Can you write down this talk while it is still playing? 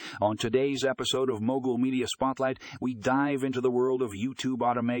On today's episode of Mogul Media Spotlight, we dive into the world of YouTube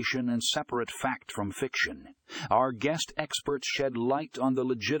automation and separate fact from fiction. Our guest experts shed light on the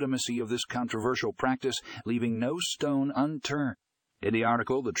legitimacy of this controversial practice, leaving no stone unturned. In the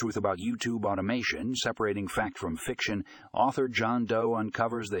article, The Truth About YouTube Automation, Separating Fact from Fiction, author John Doe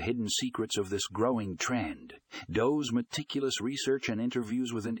uncovers the hidden secrets of this growing trend. Doe's meticulous research and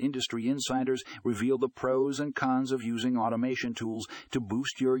interviews with industry insiders reveal the pros and cons of using automation tools to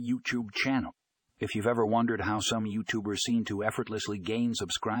boost your YouTube channel. If you've ever wondered how some YouTubers seem to effortlessly gain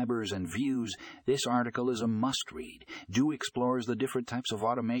subscribers and views, this article is a must-read. Doe explores the different types of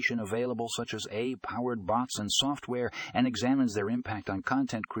automation available, such as AI-powered bots and software, and examines their impact on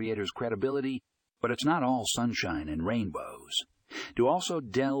content creators' credibility. But it's not all sunshine and rainbows. Doe also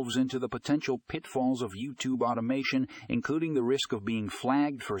delves into the potential pitfalls of YouTube automation, including the risk of being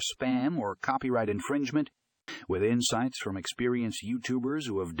flagged for spam or copyright infringement. With insights from experienced YouTubers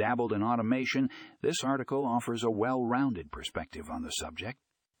who have dabbled in automation, this article offers a well-rounded perspective on the subject.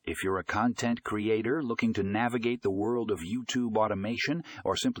 If you're a content creator looking to navigate the world of YouTube automation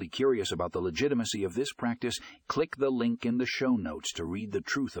or simply curious about the legitimacy of this practice, click the link in the show notes to read the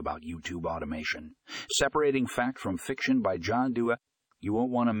truth about YouTube automation. Separating Fact from Fiction by John Doe. You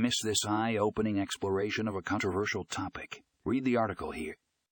won't want to miss this eye-opening exploration of a controversial topic. Read the article here.